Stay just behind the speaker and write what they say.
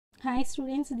Hi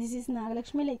students, this is Naga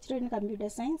Lakshmi, lecturer in computer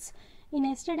science. In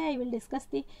yesterday I will discuss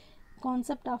the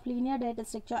concept of linear data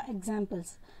structure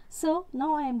examples. So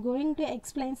now I am going to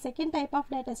explain second type of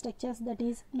data structures, that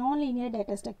is nonlinear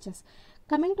data structures.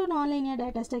 Coming to nonlinear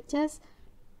data structures,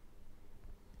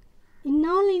 in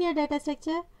nonlinear data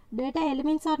structure, data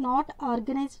elements are not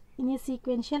organized in a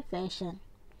sequential fashion.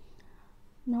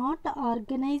 Not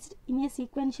organized in a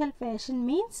sequential fashion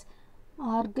means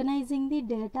organizing the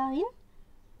data in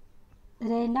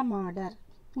random order.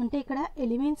 అంటే ఇక్కడ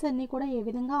elements అన్నీ కూడా ఏ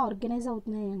విధంగా organise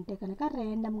అవుతున్నాయి అంటే కనుక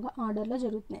ర్యాండమ్గా ఆర్డర్లో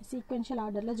జరుగుతున్నాయి, సీక్వెన్షియల్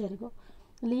ఆర్డర్లో జరగవు.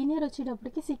 లీనియర్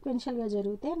వచ్చేటప్పటికి సీక్వెన్షియల్గా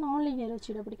జరుగుతాయి. నాన్ లీనియర్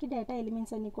వచ్చేటప్పటికి డేటా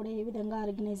ఎలిమెంట్స్ అన్నీ కూడా ఏ విధంగా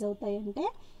ఆర్గనైజ్ అవుతాయి అంటే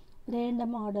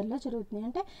ర్యాండమ్ ఆర్డర్లో జరుగుతున్నాయి.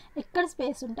 అంటే ఎక్కడ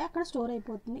స్పేస్ ఉంటే అక్కడ స్టోర్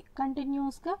అయిపోతుంది.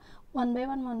 కంటిన్యూస్గా వన్ బై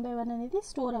వన్ అనేది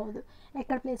స్టోర్ అవ్వదు.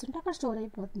 ఎక్కడ ప్లేస్ ఉంటే అక్కడ స్టోర్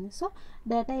అయిపోతుంది. So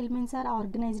data elements are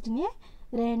organised in a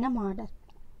random order.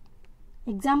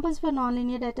 Examples for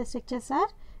nonlinear data structures are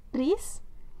trees,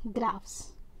 graphs.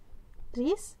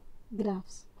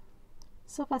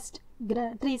 So first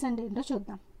trees and ఏంటో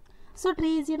చూద్దాం. So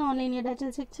tree is a nonlinear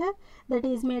data structure that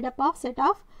is made up of set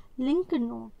of linked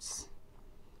nodes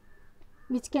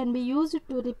which can be used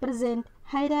to represent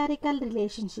hierarchical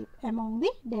relationship among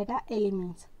the data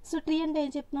elements. So tree అంటే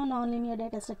ఏం చెప్తున్నాం, non linear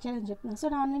data structure అని చెప్తున్నాం. So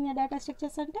non linear data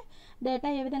structures అంటే data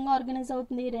ఏ విధంగా organise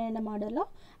అవుతుంది, random ఆర్డర్లో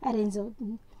arrange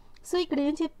అవుతుంది. సో ఇక్కడ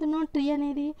ఏం చెప్తున్నాం, ట్రీ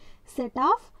అనేది సెట్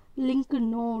ఆఫ్ లింక్డ్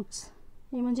నోడ్స్.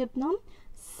 ఏమని చెప్తున్నాం,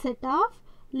 సెట్ ఆఫ్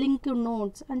లింక్డ్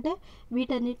నోడ్స్. అంటే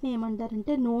వీటన్నిటిని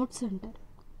ఏమంటారంటే నోడ్స్ అంటారు.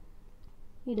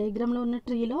 ఈ డయాగ్రామ్లో ఉన్న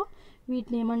ట్రీలో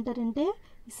వీటిని ఏమంటారంటే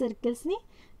ఈ సర్కిల్స్ని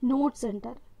నోడ్స్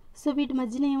అంటారు. సో వీటి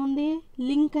మధ్యన ఏముంది,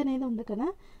 లింక్ అనేది ఉంది కదా.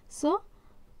 సో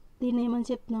దీన్ని ఏమని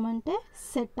చెప్తున్నామంటే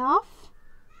సెట్ ఆఫ్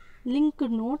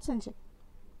లింక్డ్ నోడ్స్ అని చెప్తాం.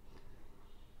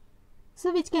 So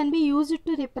which can be used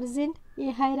to represent A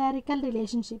hierarchical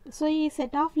relationship. So ఈ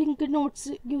set of linked notes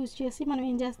use చేసి మనం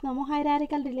ఏం చేస్తున్నాము,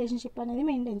 హైరారికల్ రిలేషన్షిప్ అనేది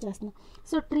మెయింటైన్ చేస్తున్నాం.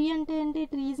 సో ట్రీ అంటే ఏంటి,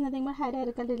 tree is nothing but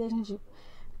hierarchical relationship.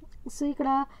 So ఇక్కడ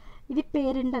ఇది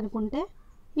పేరెంట్ అనుకుంటే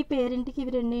ఈ పేరెంట్కి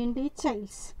ఇవి రెండు ఏంటి,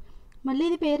 చైల్డ్స్. మళ్ళీ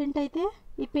ఇది పేరెంట్ అయితే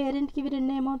ఈ పేరెంట్కి ఇవి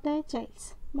రెండు ఏమవుతాయి, చైల్డ్స్.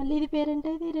 మళ్ళీ ఇది పేరెంట్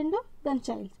అయితే ఈ రెండు దాని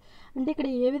చైల్డ్స్. అంటే ఇక్కడ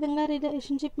ఏ విధంగా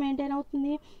రిలేషన్షిప్ మెయింటైన్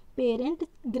అవుతుంది, parent,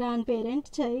 grand parent,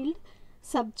 child,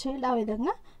 sub child, ఆ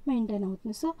విధంగా మెయింటైన్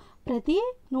అవుతుంది. సో ప్రతి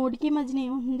నోడ్కి మధ్యన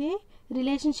ఏముంది,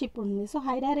 రిలేషన్షిప్ ఉంది. సో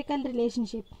హైరారికల్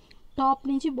రిలేషన్షిప్, టాప్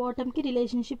నుంచి బాటమ్కి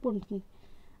రిలేషన్షిప్ ఉంటుంది.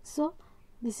 So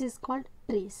this is called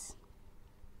trees.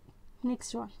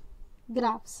 Next one,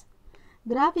 graphs.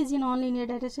 Graph is a non linear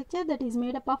data structure that is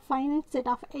made up of finite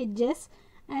set of edges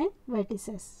and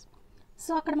vertices.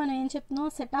 So అక్కడ మనం ఏం చెప్తున్నాం,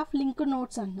 set of link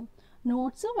nodes అంటున్నాం.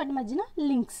 Nodes వాటి మధ్యన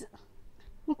links.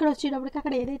 ఇక్కడ వచ్చేటప్పటికి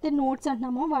అక్కడ ఏదైతే నోట్స్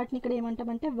అంటున్నామో వాటిని ఇక్కడ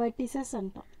ఏమంటామంటే వర్టిసెస్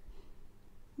అంటాం.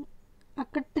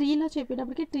 అక్కడ ట్రీలో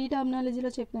చెప్పేటప్పటికి, ట్రీ టర్మినాలజీలో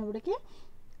చెప్పినప్పటికీ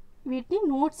వీటిని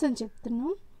నోట్స్ అని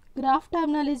చెప్తున్నాం. గ్రాఫ్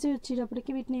టర్మినాలజీ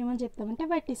వచ్చేటప్పటికి వీటిని ఏమని చెప్తామంటే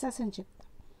వర్టిసెస్ అని చెప్తాం.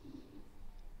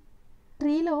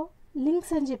 ట్రీలో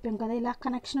లింక్స్ అని చెప్పాం కదా, ఇలా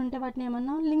కనెక్షన్ ఉంటే వాటిని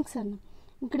ఏమన్నా లింక్స్ అన్నాం.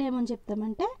 ఇక్కడ ఏమని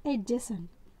చెప్తామంటే ఎడ్జెస్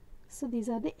అంటాం. So these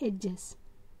are the edges.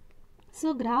 So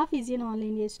graph is a non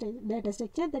linear data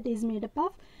structure that is made up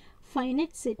of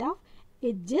finite set of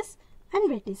edges and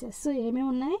vertices. So ఏమేమి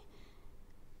ఉన్నాయి,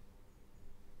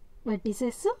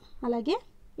 వెర్టిసెస్ అలాగే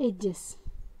edges.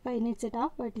 Finite set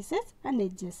of vertices and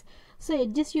edges. So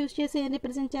edges use చేసి ఏం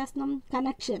represent చేస్తున్నాం,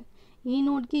 connection. ఈ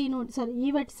నోడ్కి ఈ node, sorry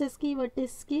ఈ వెర్టిసెస్కి ఈ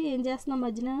వెర్టిసెస్కి ఏం చేస్తున్నాం,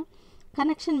 మధ్యన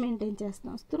కనెక్షన్ మెయింటైన్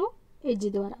చేస్తున్నాం త్రూ ఎడ్జ్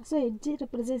ద్వారా. So edge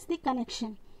represents the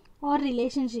connection or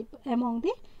relationship among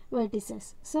the vertices.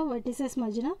 So vertices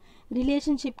మధ్యన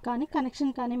రిలేషన్షిప్ కానీ కనెక్షన్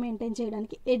కానీ మెయింటైన్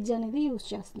చేయడానికి ఎడ్జ్ అనేది యూజ్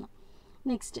చేస్తున్నాం.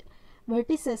 Next,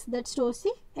 vertices that stores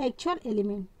the actual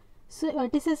element. So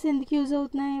vertices ఎందుకు యూజ్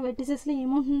అవుతున్నాయి, వెర్టిసెస్లో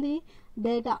ఏముంటుంది,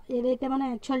 డేటా. ఏదైతే మనం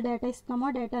యాక్చువల్ డేటా ఇస్తామో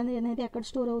డేటా అనేది ఎక్కడ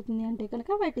స్టోర్ అవుతుంది అంటే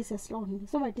కనుక వెర్టిసెస్లో ఉంటుంది.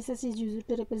 So vertices is used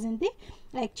to represent the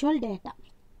actual data.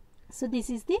 So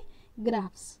this is the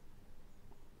graphs.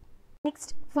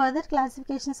 Next, further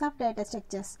classifications of data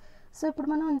structures. So ఇప్పుడు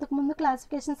మనం ఇంతకుముందు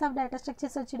క్లాసిఫికేషన్స్ ఆఫ్ డేటా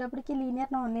స్ట్రక్చర్స్ వచ్చేటప్పటికి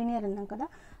లీనియర్, నాన్ లీనియర్ అన్నాం కదా.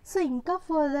 సో ఇంకా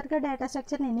ఫర్దర్గా డేటా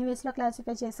స్ట్రక్చర్ని ఎన్ని వేస్లో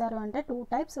క్లాసిఫై చేశారు అంటే 2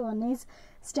 types. One is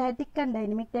static and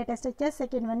dynamic data structures,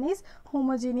 second one is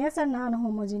homogeneous and non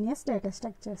homogeneous data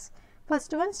structures.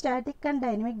 First one static and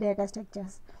dynamic data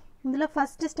structures. ఇందులో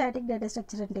first static data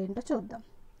structure అంటే ఏంటో చూద్దాం.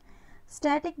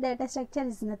 Static data structure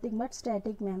is nothing but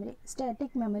static memory.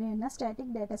 Static memory అన్న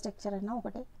static data structure అన్న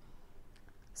ఒకటే.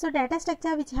 So data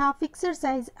structure which have fixed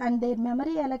size and their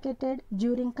memory allocated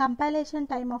during compilation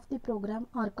time of the program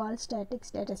are called static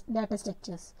data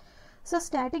structures. So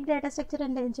static data structure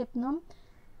అంటే ఏం చెప్తున్నాం,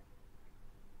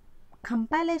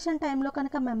 compilation టైంలో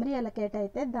కనుక memory allocate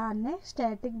అయితే దాన్నే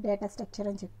static data structure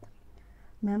అని చెప్తాం.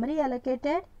 memory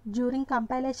allocated during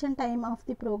compilation time of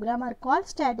the program are called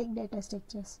static data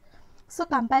structures. So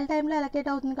compile టైంలో అలొకేట్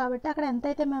అవుతుంది కాబట్టి అక్కడ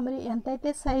ఎంతైతే మెమరీ ఎంతైతే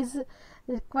సైజ్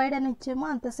రిక్వైర్డ్ అని ఇచ్చామో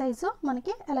అంత సైజు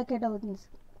మనకి అలొకేట్ అవుతుంది.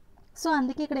 సో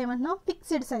అందుకే ఇక్కడ ఏమంటున్నాం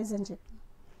ఫిక్స్డ్ సైజ్ అని చెప్పి.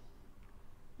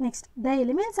 Next the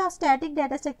elements of static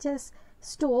data structures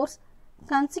stores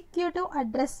consecutive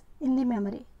address in the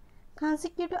memory.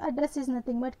 Consecutive address is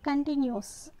nothing but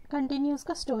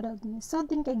కంటిన్యూస్గా స్టోర్ అవుతుంది. సో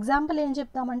దీనికి ఎగ్జాంపుల్ ఏం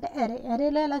చెప్తామంటే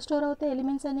ఎరేలో ఎలా స్టోర్ అవుతాయి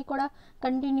ఎలిమెంట్స్ అన్నీ కూడా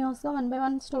కంటిన్యూస్గా 1 by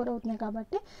 1 స్టోర్ అవుతున్నాయి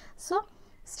కాబట్టి. సో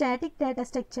స్టాటిక్ డేటా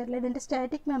స్ట్రక్చర్ లేదంటే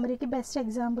స్టాటిక్ మెమరీకి బెస్ట్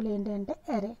ఎగ్జాంపుల్ ఏంటి అంటే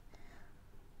ఎరే.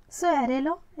 సో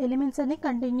ఎరేలో ఎలిమెంట్స్ అన్ని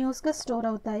కంటిన్యూస్గా స్టోర్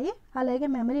అవుతాయి. అలాగే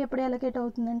మెమరీ ఎప్పుడు అలొకేట్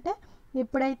అవుతుందంటే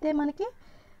ఎప్పుడైతే మనకి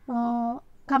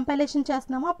కంపైలేషన్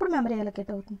చేస్తున్నామో అప్పుడు మెమరీ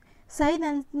అలొకేట్ అవుతుంది. సైజ్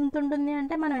ఎంత ఉంటుంది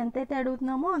అంటే మనం ఎంతైతే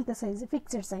అడుగుతున్నామో అంత సైజు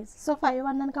ఫిక్స్డ్ సైజ్. సో 5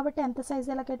 అన్నాను కాబట్టి ఎంత సైజ్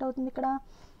అలొకేట్ అవుతుంది ఇక్కడ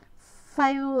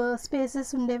 5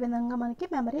 స్పేసెస్ ఉండే విధంగా మనకి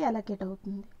మెమరీ అలొకేట్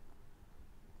అవుతుంది.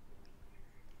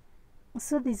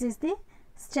 So this is the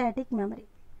static memory.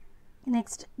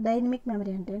 Next dynamic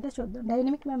memory అంటే ఏంటో చూద్దాం.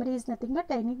 Dynamic memory is nothing but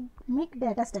dynamic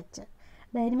data structure.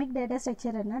 Dynamic data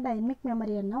structure అన్నా డైనమిక్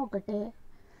మెమరీ అన్నా ఒకటే.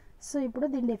 సో ఇప్పుడు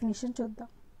దీని డెఫినేషన్ చూద్దాం.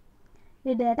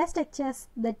 ఏ data structures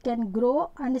that can grow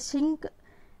and shrink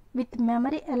with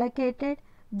memory allocated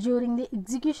during the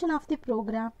execution of the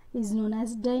program is known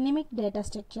as dynamic data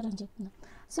structure అని చెప్తున్నాం.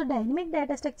 So dynamic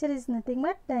data structure is nothing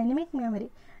but dynamic memory.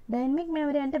 Dynamic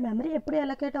memory అంటే memory ఎప్పుడు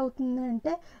allocate అవుతుంది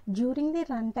అంటే during the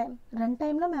run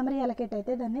టైంలో memory allocate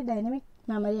అయితే దాన్ని dynamic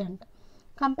memory అంట.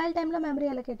 కంపైల్ టైంలో మెమరీ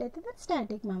అలొకేట్ అయితే దాన్ని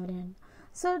స్టాటిక్ మెమరీ అంట.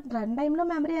 సో రన్ టైంలో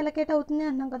మెమరీ అలొకేట్ అవుతుంది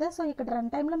అంటున్నాం కదా. సో ఇక్కడ రన్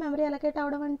టైంలో మెమరీ అలొకేట్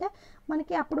అవ్వడం అంటే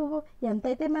మనకి అప్పుడు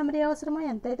ఎంతైతే మెమరీ అవసరమో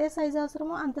ఎంతైతే సైజ్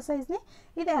అవసరమో అంత సైజ్ని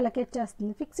ఇది అలొకేట్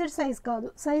చేస్తుంది. ఫిక్స్డ్ సైజ్ కాదు,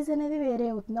 సైజ్ అనేది వేరే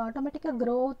అవుతుంది. ఆటోమేటిక్గా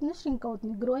గ్రో అవుతుంది, ష్రింక్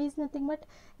అవుతుంది. Grow is nothing but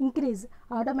increase.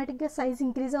 ఆటోమేటిక్గా సైజ్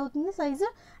ఇంక్రీజ్ అవుతుంది, సైజు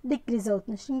డిక్రీజ్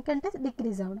అవుతుంది. ష్రింక్ అంటే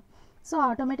డిక్రీజ్ అవ్వడం. సో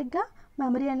ఆటోమేటిక్గా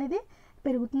మెమరీ అనేది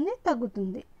పెరుగుతుంది,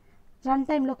 తగ్గుతుంది రన్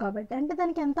టైంలో కాబట్టి. అంటే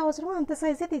దానికి ఎంత అవసరమో అంత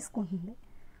సైజే తీసుకుంటుంది.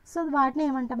 సో వాటిని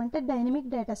ఏమంటామంటే డైనమిక్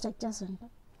డేటా స్ట్రక్చర్స్ అంటాం.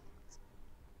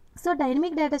 So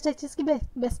dynamic data స్ట్రక్చర్స్కి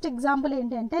best example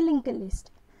ఏంటి అంటే linked list.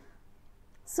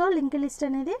 So linked list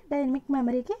అనేది డైనమిక్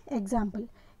మెమరీకి ఎగ్జాంపుల్.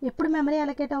 ఎప్పుడు మెమరీ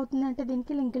అలొకేట్ అవుతుంది అంటే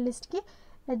దీనికి linked లిస్ట్కి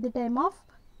at the time of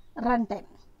run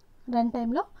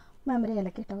టైంలో మెమరీ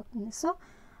అలొకేట్ అవుతుంది. సో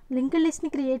లింక్డ్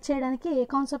లిస్ట్ని క్రియేట్ చేయడానికి ఏ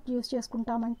కాన్సెప్ట్ యూస్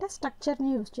చేసుకుంటామంటే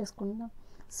స్ట్రక్చర్ని యూస్ చేసుకుంటాం.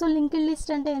 సో లింక్డ్ లిస్ట్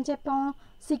అంటే ఏం చెప్పాం,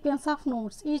 sequence of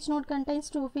nodes. Each node contains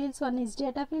 2 fields, 1 is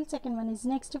data field, second 1 is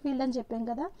next field అని చెప్పాం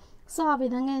కదా. సో ఆ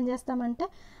విధంగా ఏం చేస్తామంటే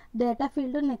డేటా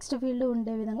ఫీల్డ్ నెక్స్ట్ ఫీల్డ్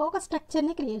ఉండే విధంగా ఒక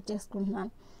స్ట్రక్చర్ని క్రియేట్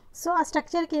చేసుకుంటున్నాను. సో ఆ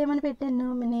స్ట్రక్చర్కి ఏమని పెట్టాను,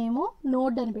 నేము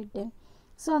నోడ్ అని పెట్టాను.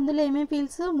 సో అందులో ఏమేమి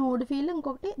ఫీల్డ్స్, నోడ్ ఫీల్డ్,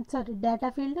 ఇంకొకటి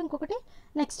డేటా ఫీల్డ్, ఇంకొకటి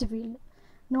నెక్స్ట్ ఫీల్డ్.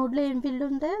 నోడ్లో ఏం ఫీల్డ్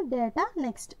ఉంటే డేటా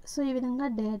నెక్స్ట్. సో ఈ విధంగా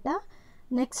డేటా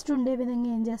నెక్స్ట్ ఉండే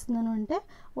విధంగా ఏం చేస్తున్నాను అంటే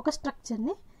ఒక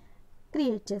స్ట్రక్చర్ని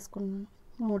క్రియేట్ చేసుకున్నాను,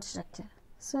 నోడ్ స్ట్రక్చర్.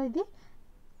 సో ఇది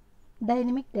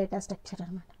డైనమిక్ డేటా స్ట్రక్చర్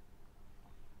అనమాట.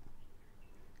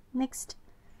 Next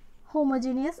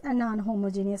homogeneous and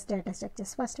non-homogeneous data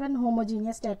structures. First one,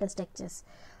 homogeneous data structures.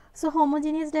 So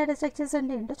homogeneous data structures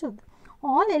అంటే ఏంటో చూద్దాం.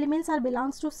 All elements are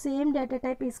belongs to same data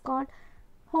type is called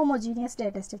homogeneous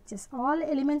data structures. All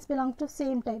elements belong to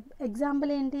same type.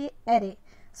 Example ఏంటి, array.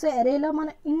 So arrayలో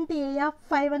మనం int a of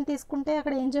 5 అని తీసుకుంటే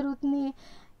అక్కడ ఏం జరుగుతుంది,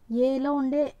 ఏలో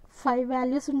ఉండే 5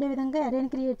 వాల్యూస్ ఉండే విధంగా అరేని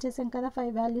క్రియేట్ చేసాం కదా,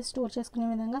 5 వాల్యూస్ స్టోర్ చేసుకునే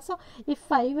విధంగా. సో ఈ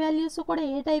 5 వాల్యూస్ కూడా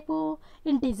ఏ type,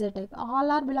 integer type.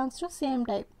 All are belongs to same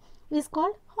type is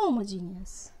called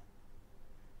homogeneous.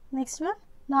 Next one,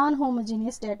 non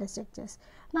homogeneous data structures.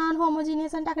 Non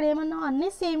homogeneous అంటే అక్కడ ఏమన్నాం, అన్నీ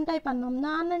సేమ్ టైప్ అన్నాం.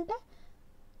 నాన్ అంటే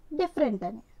డిఫరెంట్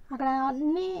అని. అక్కడ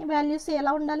అన్ని వాల్యూస్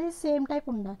ఎలా ఉండాలి, సేమ్ టైప్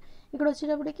ఉండాలి. ఇక్కడ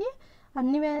వచ్చేటప్పటికి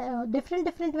అన్ని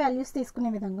డిఫరెంట్ వాల్యూస్ తీసుకునే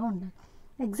విధంగా ఉండాలి.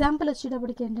 ఎగ్జాంపుల్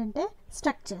వచ్చేటప్పటికి ఏంటంటే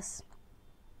structures,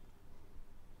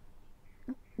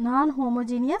 non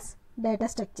homogeneous data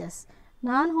structures.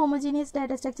 Non homogeneous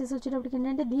data structures వచ్చేటప్పటికి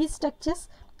ఏంటంటే these structures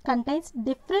contains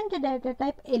different data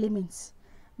type elements.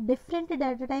 Different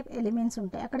data type elements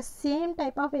ఉంటాయి, అక్కడ సేమ్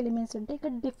టైప్ ఆఫ్ ఎలిమెంట్స్ ఉంటాయి,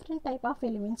 ఇక్కడ డిఫరెంట్ టైప్ ఆఫ్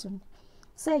ఎలిమెంట్స్ ఉంటాయి.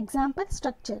 So example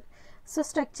structure. So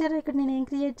structure ఇక్కడ నేను ఏం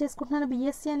క్రియేట్ చేసుకుంటున్నాను,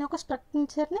 బిఎస్సి అనే ఒక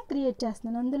స్ట్రక్చర్ని క్రియేట్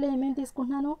చేస్తున్నాను. అందులో ఏమేమి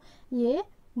తీసుకుంటున్నాను, ఏ,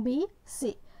 బి,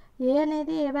 సి. ఏ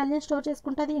అనేది ఏ వాల్యూని స్టోర్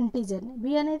చేసుకుంటుంది, ఇంటీజర్ని.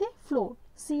 బి అనేది ఫ్లోట్,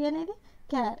 సి అనేది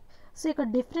క్యార్. సో ఇక్కడ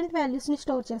డిఫరెంట్ వాల్యూస్ని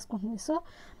స్టోర్ చేసుకుంటుంది. సో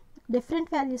డిఫరెంట్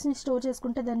వాల్యూస్ని స్టోర్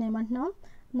చేసుకుంటే దాన్ని ఏమంటున్నాం,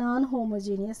 నాన్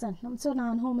హోమోజీనియస్ అంటున్నాం. సో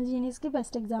నాన్ హోమోజీనియస్కి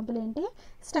బెస్ట్ ఎగ్జాంపుల్ ఏంటి,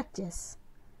 structures.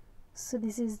 So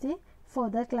this is the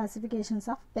further classifications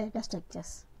of data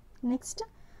structures. Next,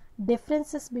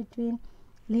 differences between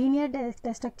linear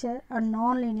data structure and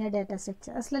non linear data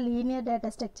structure. అసలు linear data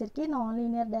స్ట్రక్చర్కి non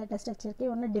linear data స్ట్రక్చర్కి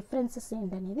ఉన్న differences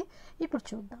ఏంటనేది ఇప్పుడు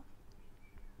చూద్దాం.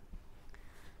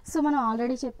 So మనం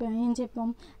already చెప్పాం, ఏం చెప్పాం,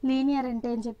 లీనియర్ అంటే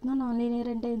ఏం చెప్తున్నాం, నాన్ లీనియర్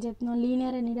అంటే ఏం చెప్తున్నాం.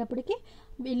 లీనియర్ అనేటప్పటికి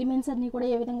ఎలిమెంట్స్ అన్నీ కూడా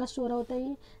ఏ విధంగా స్టోర్ అవుతాయి,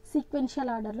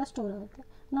 సీక్వెన్షియల్ ఆర్డర్లో స్టోర్ అవుతాయి.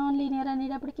 నాన్ లీనియర్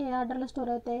అనేటప్పటికి ఏ ఆర్డర్లో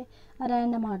స్టోర్ అవుతాయి,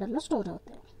 ర్యాండమ్ ఆర్డర్లో స్టోర్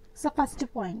అవుతాయి. So first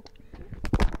point,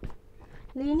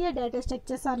 linear data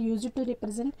structures are used to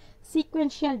represent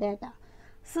sequential data.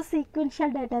 So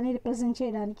sequential డేటాని రిప్రజెంట్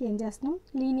చేయడానికి ఏం చేస్తున్నాం,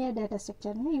 లీనియర్ డేటా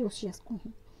స్ట్రక్చర్ని యూజ్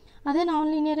చేసుకుంటున్నాం. అదే నాన్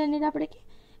లీనియర్ అనేటప్పటికి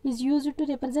is used to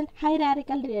represent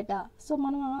hierarchical data. So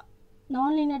మనం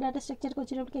నాన్ లీనియర్ డేటా స్ట్రక్చర్కి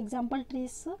వచ్చేటప్పటికి ఎగ్జాంపుల్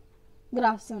ట్రీస్,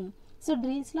 గ్రాఫ్స్ అని. సో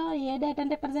ట్రీస్లో ఏ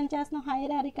డేటాని రిప్రజెంట్ చేస్తున్నాం,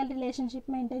 హైరారికల్ రిలేషన్షిప్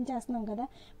మెయింటైన్ చేస్తున్నాం కదా,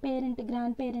 parent,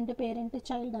 grand parent, parent,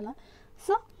 child అలా.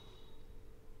 So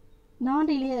non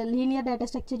linear data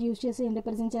structure use చేసి ఏం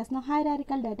రిప్రజెంట్ చేస్తున్నాం,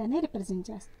 హైరారికల్ డేటాని రిప్రజెంట్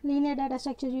చేస్తాం. లీనియర్ డేటా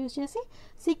స్ట్రక్చర్ యూజ్ చేసి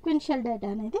సీక్వెన్షియల్ డేటా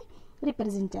అనేది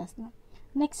రిప్రజెంట్ చేస్తున్నాం.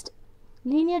 Next,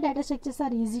 linear data structures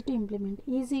are easy to implement,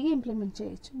 ఈజీగా ఇంప్లిమెంట్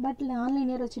చేయొచ్చు. బట్ నాన్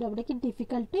లీనియర్ వచ్చేటప్పటికి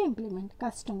డిఫికల్ట్ టు ఇంప్లిమెంట్,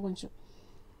 కష్టం కొంచెం.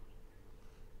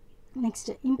 నెక్స్ట్,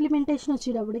 ఇంప్లిమెంటేషన్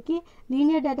వచ్చేటప్పటికి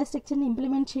లీనియర్ డేటా స్ట్రక్చర్ని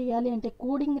ఇంప్లిమెంట్ చేయాలి అంటే,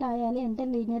 కోడింగ్ రాయాలి అంటే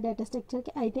లీనియర్ డేటా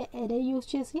స్ట్రక్చర్కి అయితే ఎరే యూజ్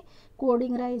చేసి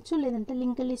కోడింగ్ రాయొచ్చు, లేదంటే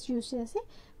లింక్ లిస్ట్ యూజ్ చేసి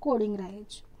కోడింగ్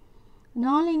రాయొచ్చు.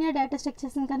 నాన్ లీనియర్ డేటా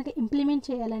స్ట్రక్చర్స్ని కనుక ఇంప్లిమెంట్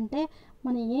చేయాలంటే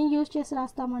మనం ఏం యూజ్ చేసి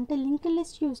రాస్తామంటే లింక్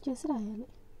లిస్ట్ యూజ్ చేసి రాయాలి.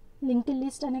 లింక్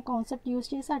లిస్ట్ అనే కాన్సెప్ట్ యూజ్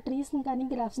చేసి ఆ ట్రీస్ని కానీ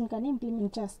గ్రాఫ్స్ని కానీ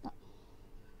ఇంప్లిమెంట్ చేస్తాం.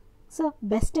 So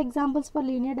best examples for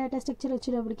linear data structure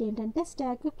వచ్చేటప్పటికి ఏంటంటే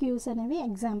స్టాక్, క్యూస్ అనేవి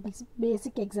examples,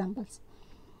 basic examples.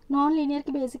 Non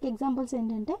లీనియర్కి basic examples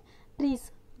ఏంటంటే trees,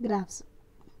 graphs.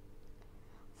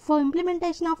 For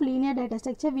implementation of linear data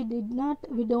structure, we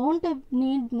don't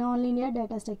need non-linear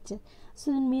data structure.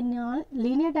 So మీరు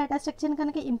linear data స్ట్రక్చర్ని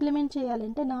కనుక implement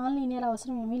చేయాలంటే non linear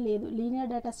అవసరం ఏమీ లేదు. లీనియర్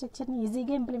డేటా స్ట్రక్చర్ని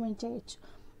ఈజీగా ఇంప్లిమెంట్ చేయొచ్చు.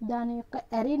 దాని యొక్క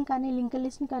అరేని కానీ లింక్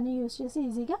లిస్ట్ని కానీ యూజ్ చేసి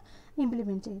ఈజీగా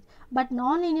ఇంప్లిమెంట్ చేయొచ్చు. But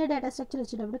non linear data structure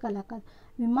వచ్చేటప్పుడు అలా కాదు.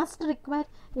 We must require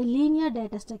a linear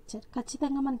data structure.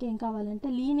 ఖచ్చితంగా మనకి ఏం కావాలంటే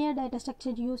లీనియర్ డేటా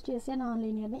స్ట్రక్చర్ యూజ్ చేసే నాన్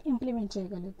లీనియర్ని ఇంప్లిమెంట్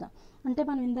చేయగలుగుతాం. అంటే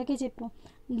మనం ఇందాకే చెప్పాం,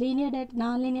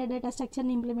 నాన్ లీనియర్ డేటా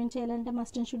స్ట్రక్చర్ని ఇంప్లిమెంట్ చేయాలంటే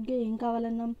మస్ట్ అండ్ షుడ్గా ఏం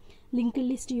కావాలన్నాం, లింక్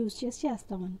లిస్ట్ యూజ్ చేసి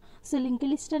చేస్తామన్నాం. సో లింక్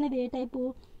లిస్ట్ అనేది ఏ టైపు,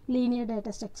 లీనియర్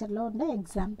డేటా స్ట్రక్చర్లో ఉండే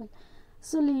ఎగ్జాంపుల్.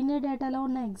 సో లీనియర్ డేటాలో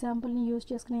ఉన్న ఎగ్జాంపుల్ని యూజ్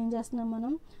చేసుకుని ఏం చేస్తున్నాం,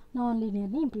 మనం నాన్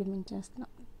లీనియర్ని ఇంప్లిమెంట్ చేస్తున్నాం.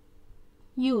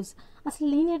 అసలు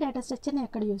లీనియర్ డేటా స్ట్రక్చర్ని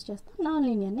ఎక్కడ యూజ్ చేస్తాం, నాన్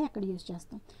లీనియర్ని ఎక్కడ యూజ్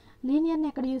చేస్తాం. లీనియర్ని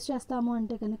ఎక్కడ యూజ్ చేస్తాము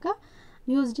అంటే కనుక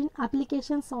used in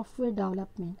application software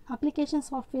development. Application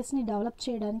సాఫ్ట్వేర్స్ని develop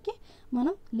చేయడానికి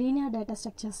మనం లీనియర్ డేటా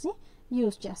స్ట్రక్చర్స్ని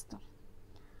యూజ్ చేస్తాం.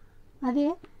 అదే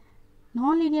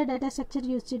non linear data structure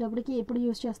use చేసేటప్పటికి ఎప్పుడు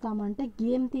యూజ్ చేస్తాము అంటే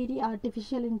game theory,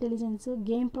 artificial intelligence,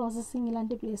 game processing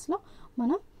ఇలాంటి ప్లేస్లో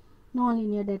మనం నాన్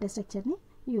లీనియర్ డేటా స్ట్రక్చర్ని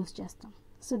యూజ్ చేస్తాం.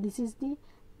 So this is the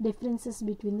differences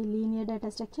between the linear data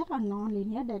structure and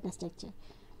non-linear data structure.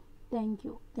 Thank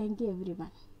you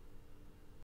everyone.